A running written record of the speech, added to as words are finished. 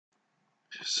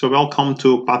So welcome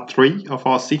to part 3 of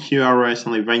our CQRS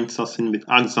and event sourcing with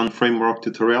Axon framework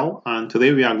tutorial, and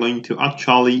today we are going to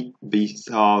actually be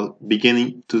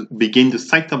begin to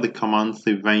set up the commands,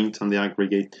 the event, and the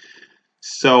aggregate.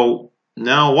 So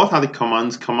now what are the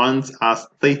commands? Commands are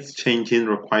state changing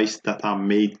requests that are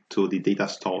made to the data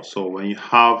store. So when you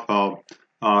have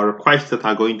requests that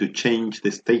are going to change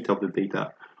the state of the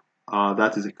data,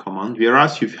 that is a command.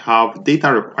 Whereas if you have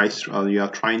data requests, you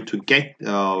are trying to get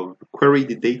query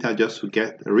the data just to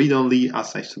get read-only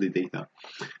access to the data.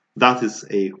 That is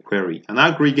a query. An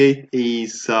aggregate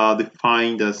is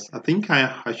defined as, I think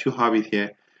I should have it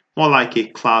here, more like a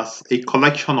class, a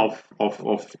collection of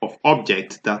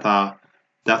objects that are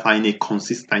in a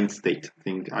consistent state.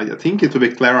 I think it will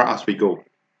be clearer as we go.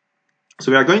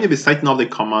 So we are going to be setting up the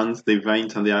commands, the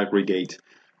event, and the aggregate.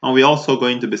 And we're also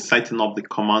going to be setting up the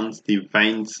commands, the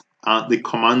events, the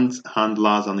commands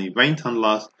handlers and the event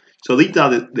handlers. So these are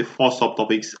the 4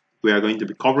 subtopics we are going to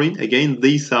be covering. Again,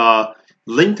 these are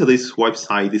linked to this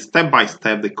website. The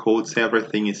step-by-step, the codes,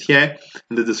 everything is here.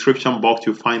 In the description box,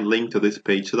 you'll find link to this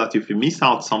page so that if you miss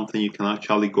out something, you can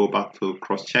actually go back to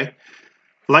cross-check.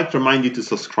 I'd like to remind you to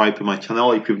subscribe to my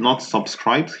channel. If you've not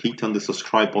subscribed, hit on the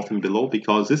subscribe button below,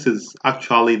 because this is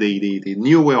actually the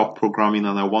new way of programming,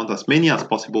 and I want as many as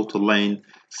possible to learn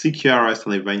CQRS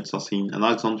and event sourcing, and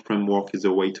Axon framework is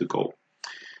the way to go.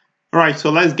 Alright, so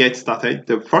let's get started.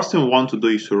 The first thing we want to do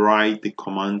is to write the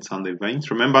commands and the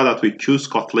events. Remember that we choose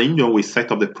Kotlin when we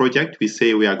set up the project. We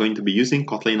say we are going to be using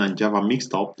Kotlin and Java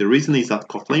mixed up. The reason is that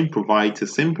Kotlin provides a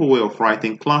simple way of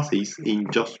writing classes in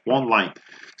just one line.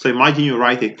 So imagine you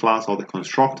write a class of the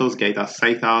constructors, getters,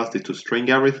 setters, the toString,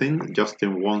 everything, just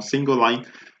in one single line.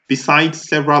 Besides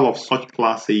several of such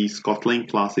classes, Kotlin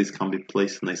classes can be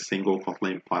placed in a single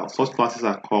Kotlin file. Such classes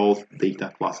are called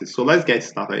data classes. So let's get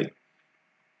started.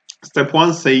 Step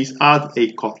 1 says add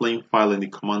a Kotlin file in the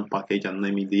command package and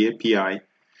name it the API.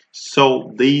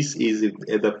 So this is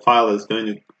the file is going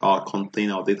to contain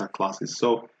our data classes.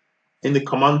 So in the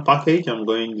command package, I'm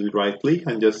going to right click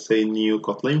and just say new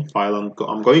Kotlin file, and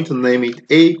I'm going to name it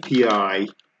API,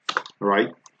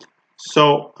 right?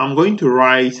 So I'm going to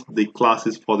write the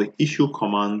classes for the issue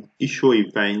command, issue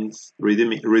events,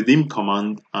 redeem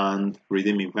command, and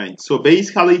redeem event. So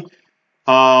basically,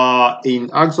 in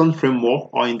Axon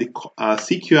framework or in the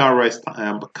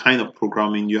CQRS kind of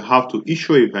programming, you have to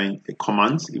issue event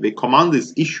commands. If a command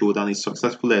is issued and it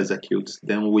successfully executes,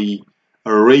 then we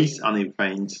raise an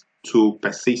event to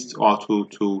persist or to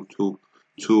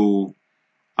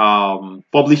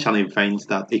publish an event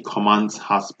that a command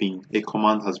has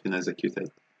been executed.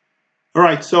 All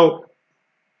right, so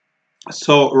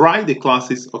write the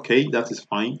classes. Okay, that is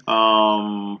fine.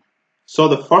 So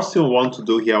the first thing we want to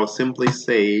do here, I'll simply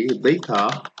say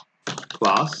data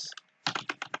class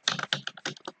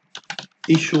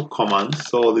issue command.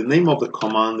 So the name of the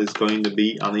command is going to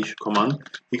be an issue command,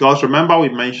 because remember we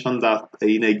mentioned that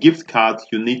in a gift card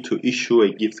you need to issue a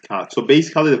gift card. So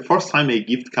basically the first time a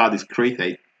gift card is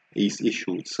created is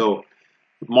issued. So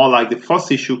more like the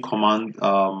first issue command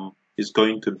is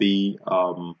going to be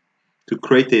to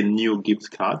create a new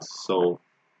gift card. So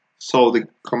the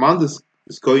command is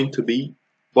going to be,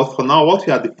 but for now what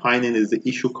we are defining is the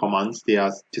issue commands. They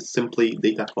are just simply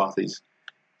data classes,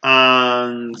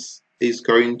 and it's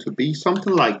going to be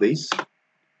something like this.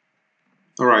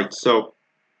 All right, so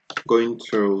I'm going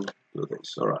to do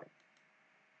this. All right,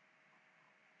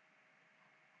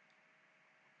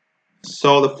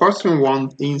 so the first one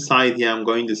inside here, I'm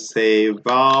going to say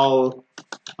val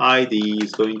id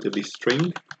is going to be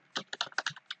string.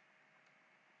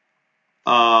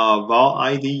 Val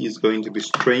id is going to be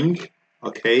string,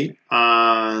 okay,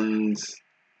 and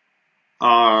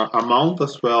our amount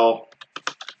as well,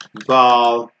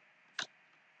 val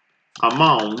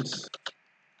amount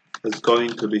is going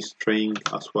to be string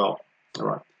as well. All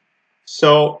right,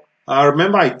 so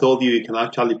remember I told you can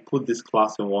actually put this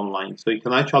class in one line, so you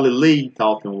can actually lay it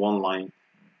out in one line,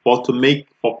 but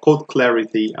for code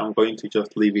clarity, I'm going to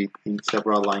just leave it in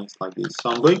several lines like this.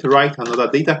 So I'm going to write another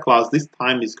data class. This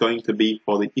time is going to be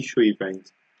for the issue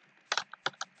event.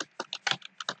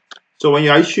 So when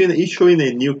you're issuing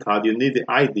a new card, you need the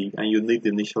ID and you need the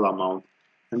initial amount.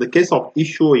 In the case of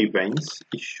issue events,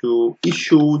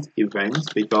 issued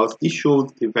events, because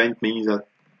issued event means that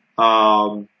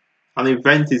an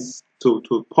event is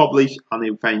to publish an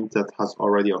event that has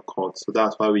already occurred. So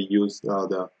that's why we use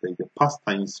the past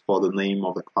tense for the name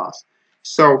of the class.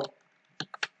 So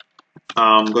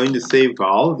I'm going to say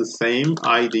val, the same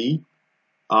ID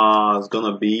is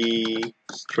going to be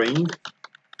string,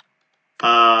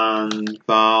 and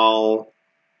val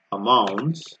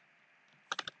amount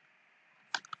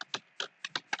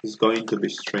is going to be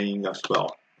string as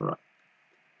well. Right.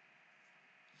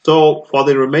 So for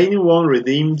the remaining one,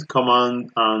 redeemed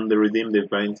command and the redeemed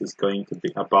event is going to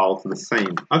be about the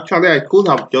same. Actually, I could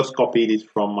have just copied it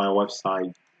from my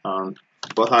website,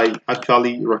 but I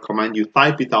actually recommend you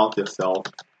type it out yourself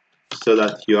so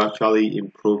that you actually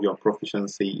improve your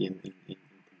proficiency in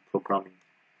programming.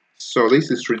 So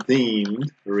this is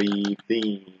redeemed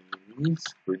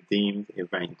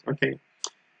event. Okay.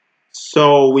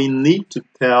 So we need to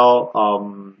tell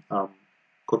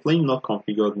Kotlin not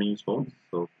configured means what?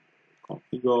 So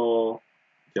configure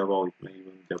Java with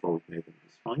Maven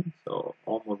is fine. So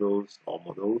all models,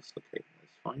 okay,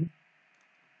 that's fine.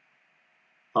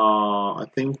 I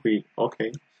think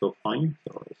okay, so fine.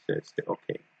 So let's say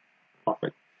okay,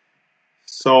 perfect.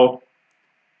 So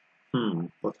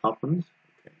what happens?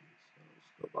 Okay, so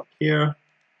let's go back here.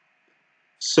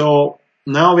 So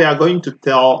now we are going to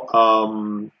tell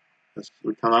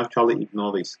we can actually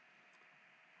ignore this.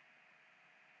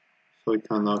 So we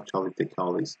can actually take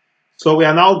out this. So we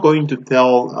are now going to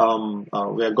tell Axon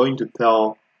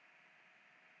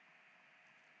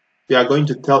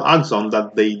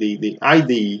that the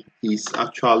ID is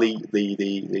actually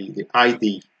the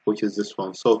ID, which is this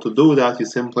one. So to do that, you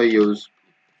simply use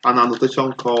an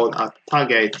annotation called a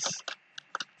targets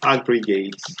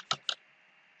aggregates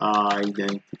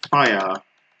identifier.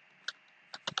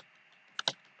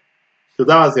 So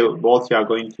that's what you are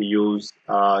going to use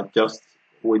just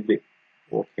with the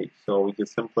so we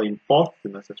just simply import the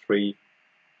necessary.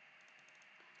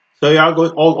 So you are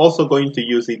also going to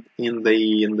use it in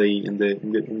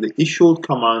the issue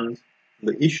command,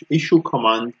 issue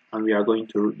command, and we are going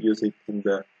to use it in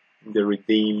the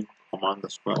redeem command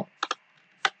as well.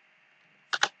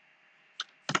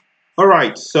 All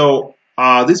right. So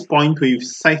at this point we've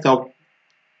set up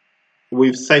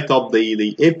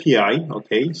the API.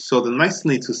 Okay. So the next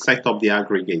thing is to set up the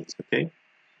aggregate. Okay.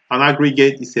 An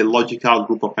aggregate is a logical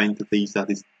group of entities that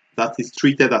is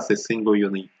treated as a single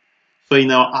unit. So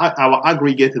in our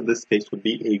aggregate in this case would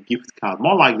be a gift card,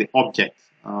 more like the object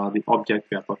we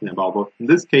are talking about. But in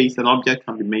this case, an object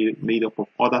can be made up of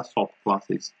other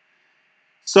subclasses.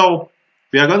 So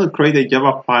we are going to create a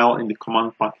Java file in the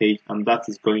command package, and that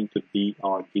is going to be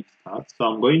our gift card. So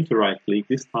I'm going to right click.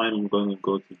 This time I'm going to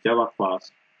go to Java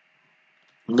class.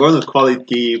 I'm going to call it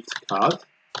gift card.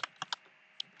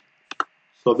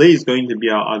 So this is going to be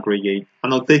our aggregate.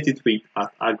 Annotate it with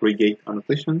aggregate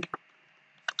annotation.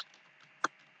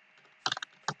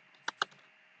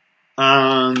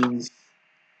 And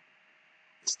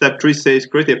step 3 says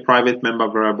create a private member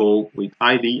variable with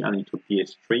ID, and it will be a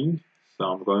string. So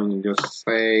I'm going to just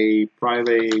say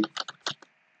private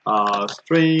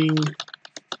string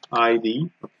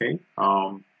ID. Okay.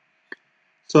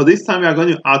 So this time we are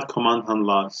going to add command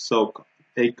handlers. So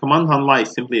a command handler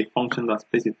is simply a function that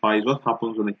specifies what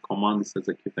happens when a command is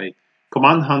executed.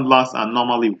 Command handlers are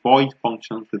normally void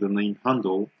functions with the name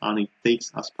handle, and it takes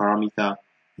as parameter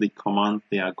the command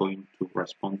they are going to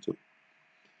respond to.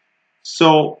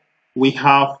 So we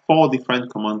have 4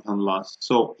 different command handlers.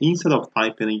 So instead of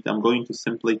typing it, I'm going to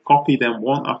simply copy them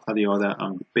one after the other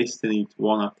and pasting it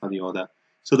one after the other.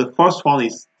 So the first one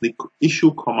is the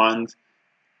issue command,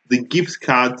 the gift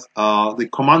card, the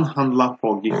command handler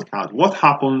for gift card. What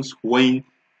happens when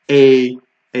a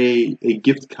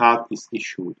gift card is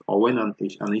issued, or when an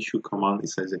issue command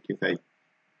is executed?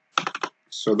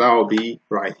 So that will be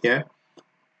right here.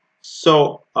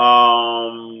 So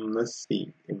let's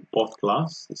see, import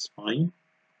class is fine.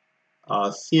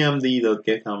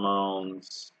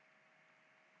 cmd.getAmount.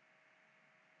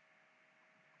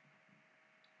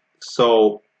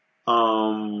 So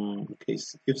okay,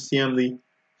 if cmd,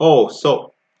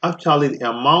 so actually the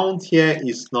amount here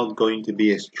is not going to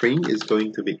be a string, it's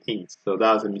going to be int. So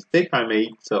that's a mistake I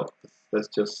made. So let's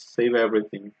just save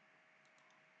everything.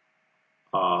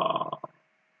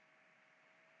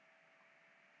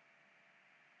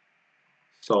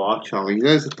 So actually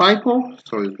there's a typo,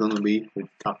 so it's going to be with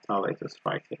capital letters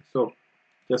right here. So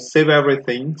just save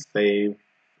everything, save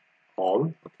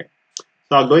all. Okay.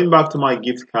 So going back to my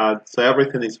gift card, so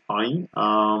everything is fine.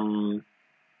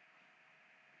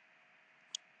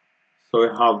 So we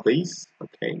have this.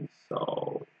 Okay,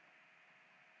 so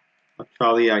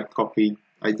actually I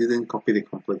didn't copy the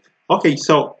complete. Okay,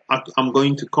 so I'm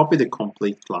going to copy the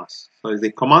complete class. So it's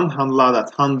the command handler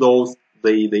that handles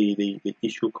the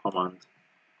issue command.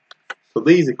 So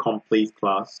this is a complete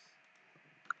class.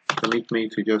 Permit me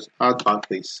to just add back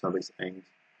this service end.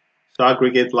 So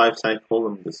aggregate lifecycle,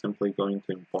 I'm just simply going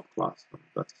to import class.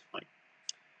 That's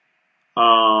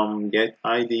fine. Get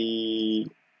ID,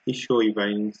 issue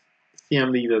events,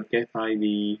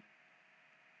 cmd.getID.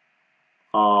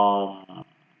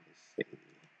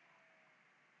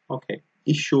 Okay,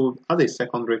 issued, add a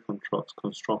secondary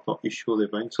constructor issued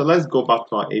event. So let's go back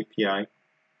to our API.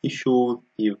 Issued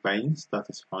events, that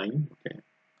is fine. Okay.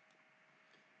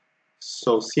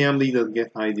 So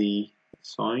cmd.getID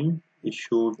assign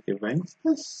issued events.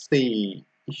 Let's see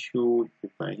issued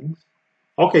events.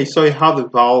 Okay, so you have the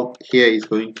val here is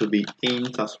going to be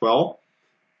int as well,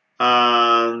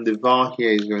 and the val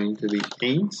here is going to be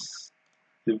int.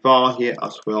 The val here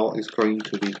as well is going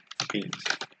to be int.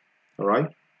 All right.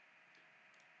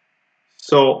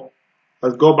 So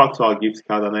let's go back to our gift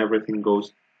card and everything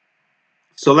goes.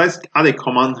 So let's add a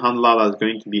command handler that's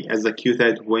going to be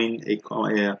executed when a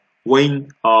card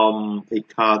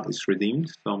is redeemed.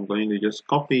 So I'm going to just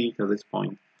copy it at this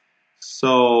point.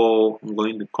 So I'm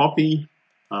going to copy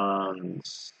and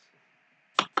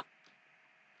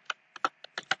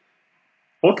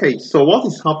okay. So what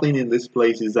is happening in this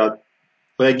place is that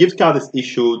when a gift card is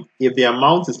issued, if the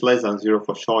amount is less than 0,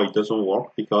 for sure it doesn't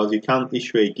work, because you can't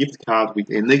issue a gift card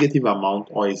with a negative amount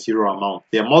or a 0 amount.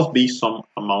 There must be some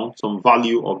amount, some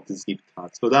value of this gift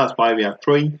card. So that's why we are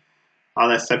throwing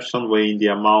an exception when the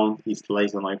amount is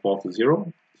less than or equal to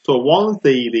 0. So once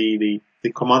the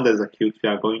command executes, we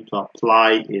are going to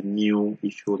apply a new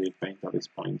issued event at this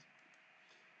point.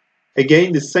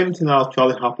 Again, the same thing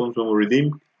actually happens when we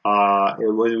redeem,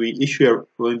 when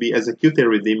we execute a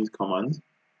redeemed command.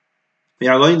 We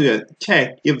are going to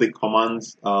check if the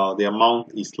commands, the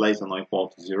amount is less than or equal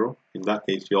to 0. In that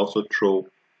case, we also throw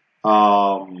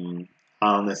an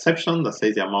exception that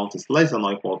says the amount is less than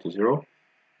or equal to 0.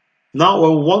 Now,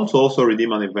 when we want to also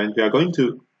redeem an event, we are going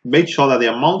to make sure that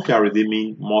the amount we are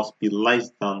redeeming must be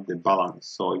less than the balance.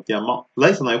 So if the amount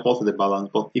less than or equal to the balance,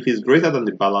 but if it's greater than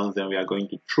the balance, then we are going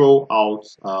to throw out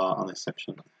an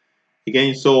exception.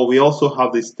 Again, so we also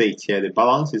have this state here. The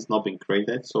balance is not being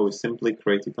created, so we simply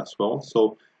create it as well.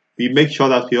 So we make sure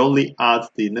that we only add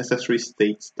the necessary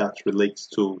states that relates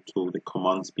to the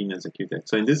commands being executed.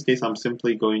 So in this case, I'm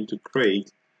simply going to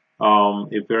create a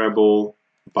variable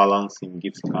balance in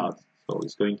gift card. So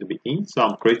it's going to be int. So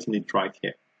I'm creating it right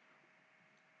here.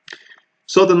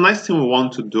 So the next thing we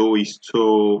want to do is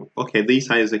to, okay,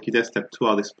 these are executed step 2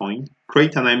 at this point.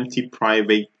 Create an empty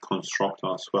private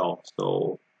constructor as well.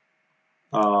 So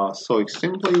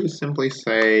simply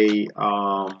say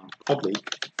public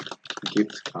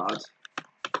gift card.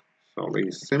 So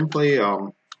we simply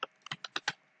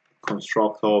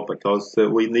constructor, because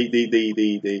we need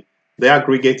the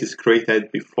aggregate is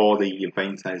created before the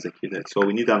events are executed. So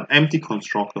we need an empty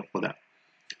constructor for that.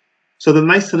 So the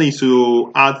next thing is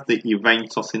to add the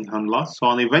event sourcing handler. So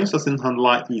an event sourcing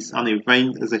handler is an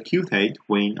event executed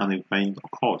when an event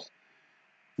occurs.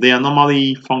 They are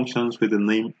normally functions with the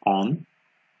name on.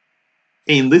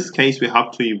 In this case, we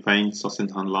have 2 event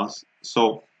sourcing handlers.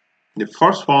 So the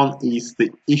first one is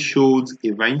the issued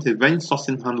event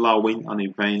sourcing handler when an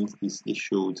event is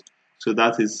issued. So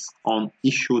that is on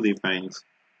issued event.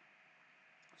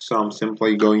 So I'm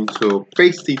simply going to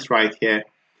paste it right here.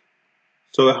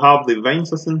 So we have the event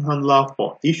sourcing handler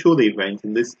for issued event.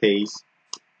 In this case,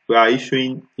 we are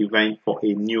issuing event for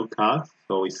a new card.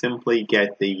 So we simply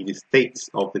get the states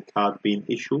of the card being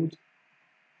issued.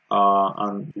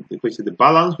 And which is the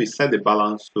balance. We set the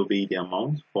balance to be the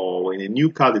amount. For when a new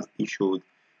card is issued,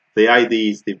 the ID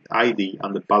is the ID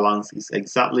and the balance is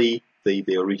exactly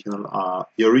the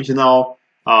original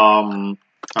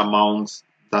amount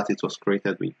that it was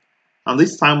created with. And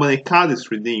this time when a card is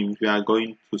redeemed, we are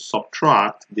going to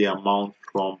subtract the amount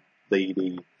from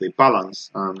the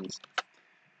balance, and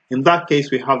in that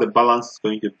case we have the balance is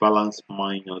going to balance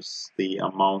minus the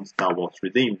amount that was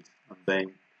redeemed, and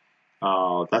then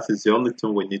that is the only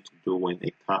thing we need to do when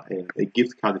a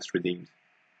gift card is redeemed.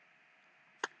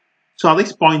 So at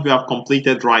this point, we have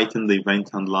completed writing the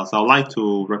event handlers. I would like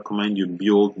to recommend you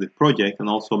build the project and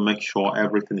also make sure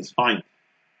everything is fine.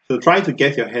 So try to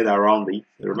get your head around it.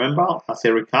 Remember, as a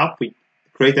recap, we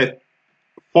created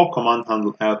 2 command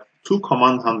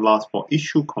handlers for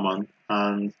issue command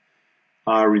and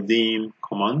redeem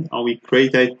command, and we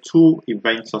created 2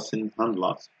 event sourcing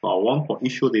handlers, one for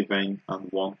issued event and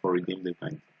one for redeemed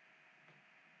event.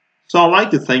 So I'd like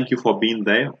to thank you for being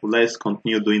there. Let's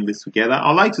continue doing this together.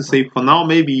 I'd like to say for now,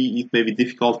 maybe it may be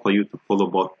difficult for you to follow,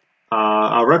 but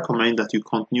I recommend that you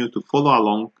continue to follow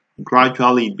along.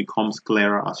 Gradually it becomes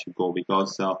clearer as you go,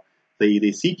 because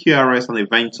the CQRS and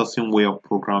event sourcing way of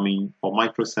programming for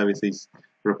microservices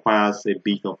requires a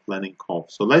bit of learning curve.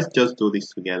 So let's just do this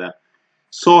together.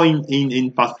 So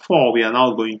in part 4, we are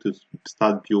now going to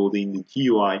start building the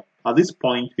GUI. At this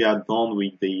point, we are done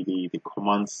with the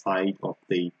command side of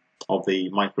the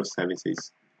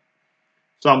microservices.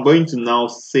 So I'm going to now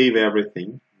save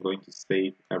everything. I'm going to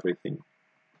save everything.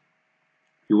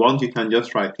 you want, you can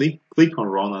just right click on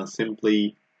run and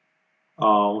simply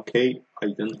okay, I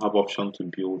don't have option to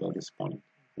build at this point.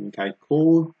 I think I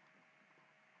could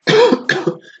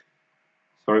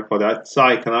sorry for that. So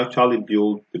I can actually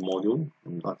build the module,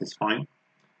 and that is fine.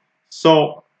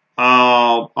 So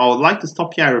I would like to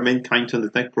stop here. I remain kind to the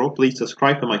Tech Pro. Please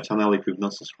subscribe to my channel if you've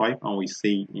not subscribed, and we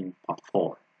see you in part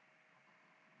 4.